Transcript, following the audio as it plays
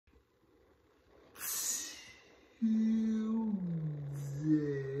Today,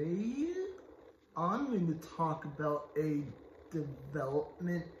 I'm going to talk about a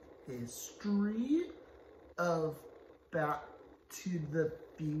development history of Back to the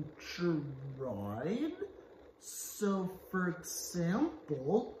Future ride. So, for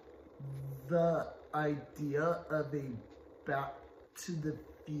example, the idea of a Back to the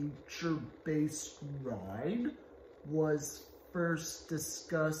Future based ride was first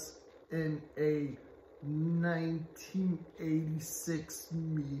discussed in a 1986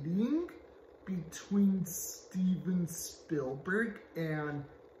 meeting between Steven Spielberg and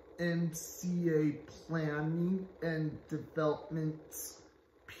MCA Planning and Development's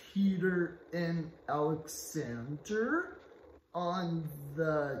Peter N. Alexander on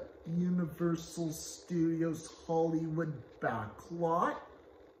the Universal Studios Hollywood backlot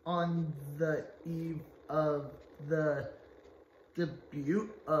on the eve of the debut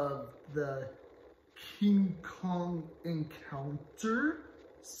of the King Kong encounter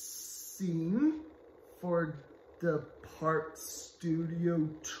scene for the Park Studio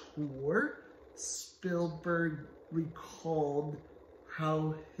tour. Spielberg recalled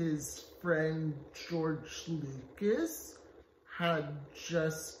how his friend George Lucas had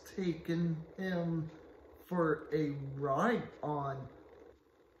just taken him for a ride on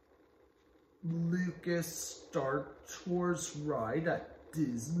Lucas Star Tours ride at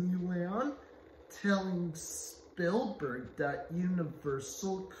Disneyland, telling Spielberg that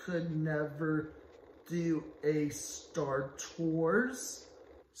Universal could never do a Star Tours.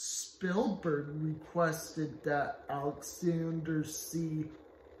 Spielberg requested that Alexander see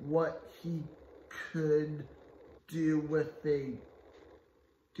what he could do with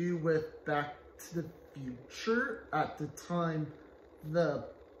Back to the Future. At the time, the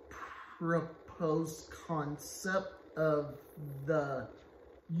proposed concept of the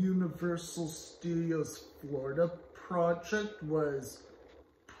Universal Studios Florida project was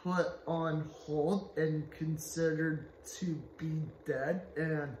put on hold and considered to be dead,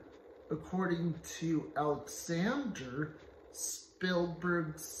 and according to Alexander,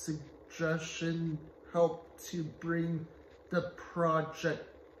 Spielberg's suggestion helped to bring the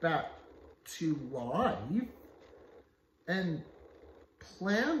project back to life, and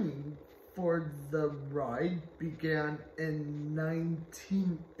planning for the ride began in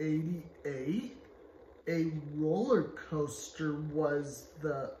 1988. A roller coaster was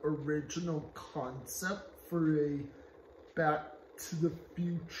the original concept for a Back to the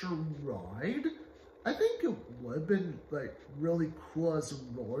Future ride. I think it would have been really cool as a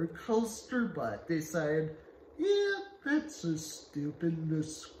roller coaster, but they said, yeah, that's so stupid, and they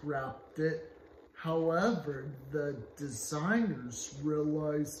scrapped it. However, the designers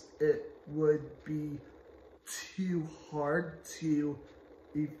realized it would be too hard to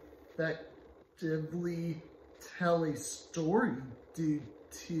effectively tell a story due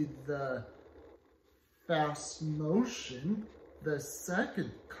to the fast motion. The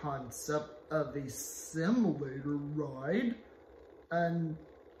second concept of a simulator ride, and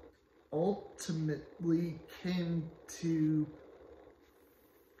ultimately came to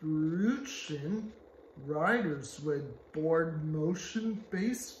fruition. Riders would board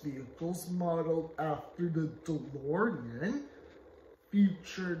motion-based vehicles modeled after the DeLorean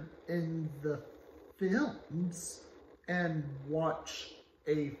featured in the films and watch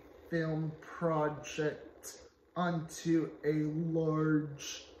a film project onto a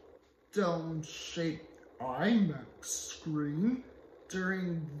large dome-shaped IMAX screen.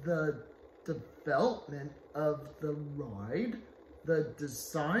 During the development of the ride, the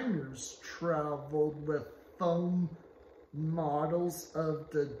designers traveled with foam models of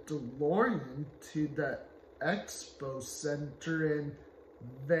the DeLorean to the Expo Center in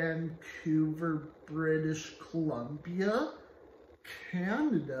Vancouver, British Columbia,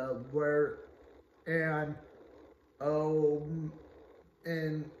 Canada, where an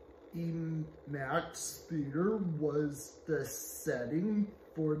IMAX theater was the setting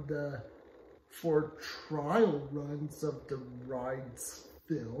for trial runs of the ride's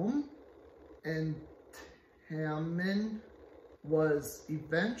film, and Taman was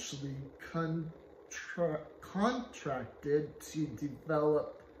eventually contracted to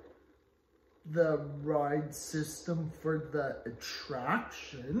develop the ride system for the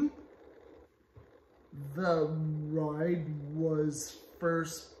attraction. The ride was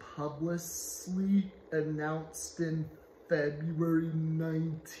first publicly announced in February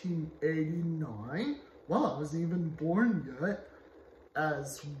 1989. Well, I wasn't even born yet,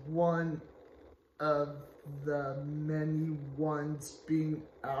 as one of the many ones being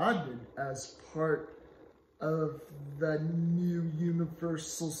added as part of the new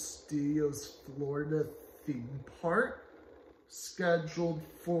Universal Studios Florida theme park scheduled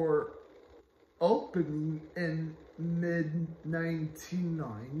for opening in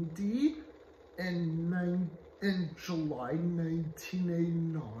mid-1990 and in July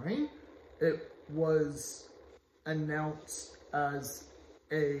 1989, it was announced as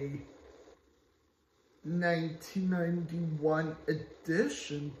a 1991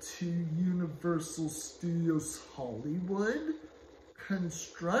 addition to Universal Studios Hollywood.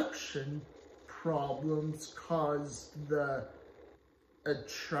 Construction problems caused the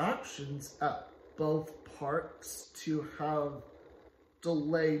attractions at both parks to have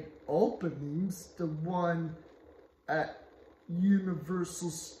delayed openings. The one at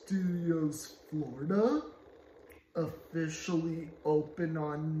Universal Studios Florida officially opened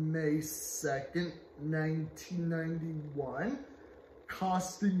on May 2nd, 1991,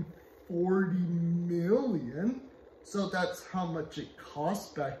 costing $40 million. So that's how much it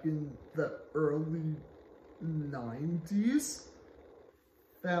cost back in the early 90s.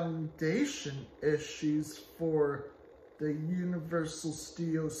 Foundation issues for the Universal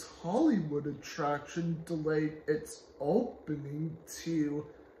Studios Hollywood attraction delayed its opening to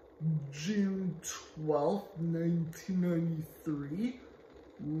June 12, 1993,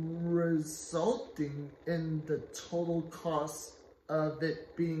 resulting in the total cost of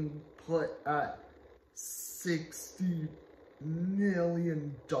it being put at $60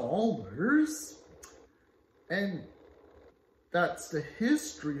 million. And that's the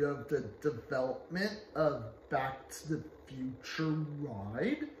history of the development of Back to the Future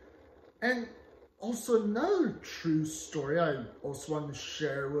ride. And also another true story I also want to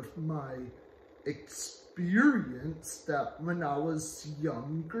share with my experience, that when I was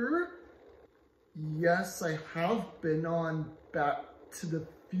younger, yes, I have been on Back to the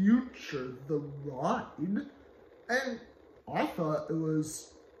Future, the ride, and I thought it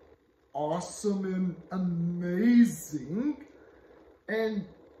was awesome and amazing. And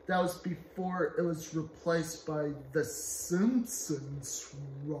that was before it was replaced by the Simpsons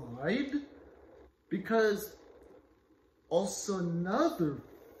ride. Because also another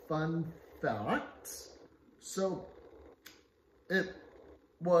fun fact, so it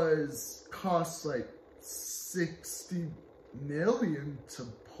cost like $60 million to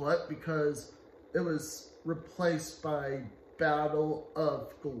put, because it was replaced by Battle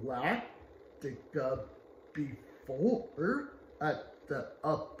of Galactica before at the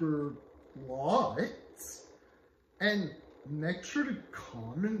upper lots. And make sure to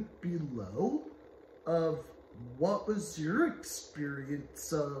comment below of what was your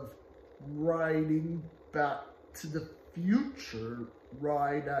experience of riding Back to the Future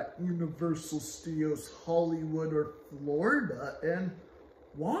ride at Universal Studios Hollywood or Florida, and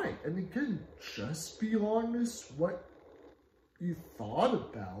why? And again, just be honest what you thought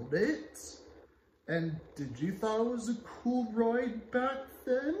about it. And did you thought it was a cool ride back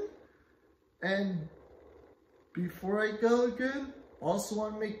then? And before I go again, also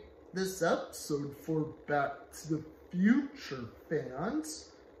want to make this episode for Back to the Future fans.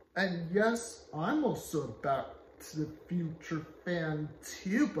 And yes, I'm also a Back to the Future fan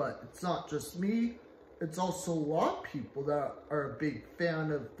too, but it's not just me. It's also a lot of people that are a big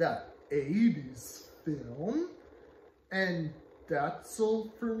fan of that 80s film. And that's all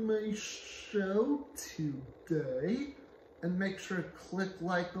for my show today. And make sure to click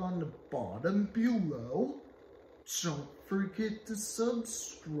like on the bottom below. Don't forget to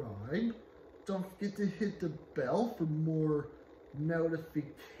subscribe. Don't forget to hit the bell for more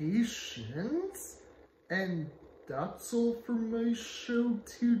notifications. And that's all for my show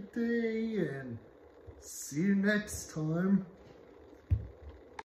today. And see you next time.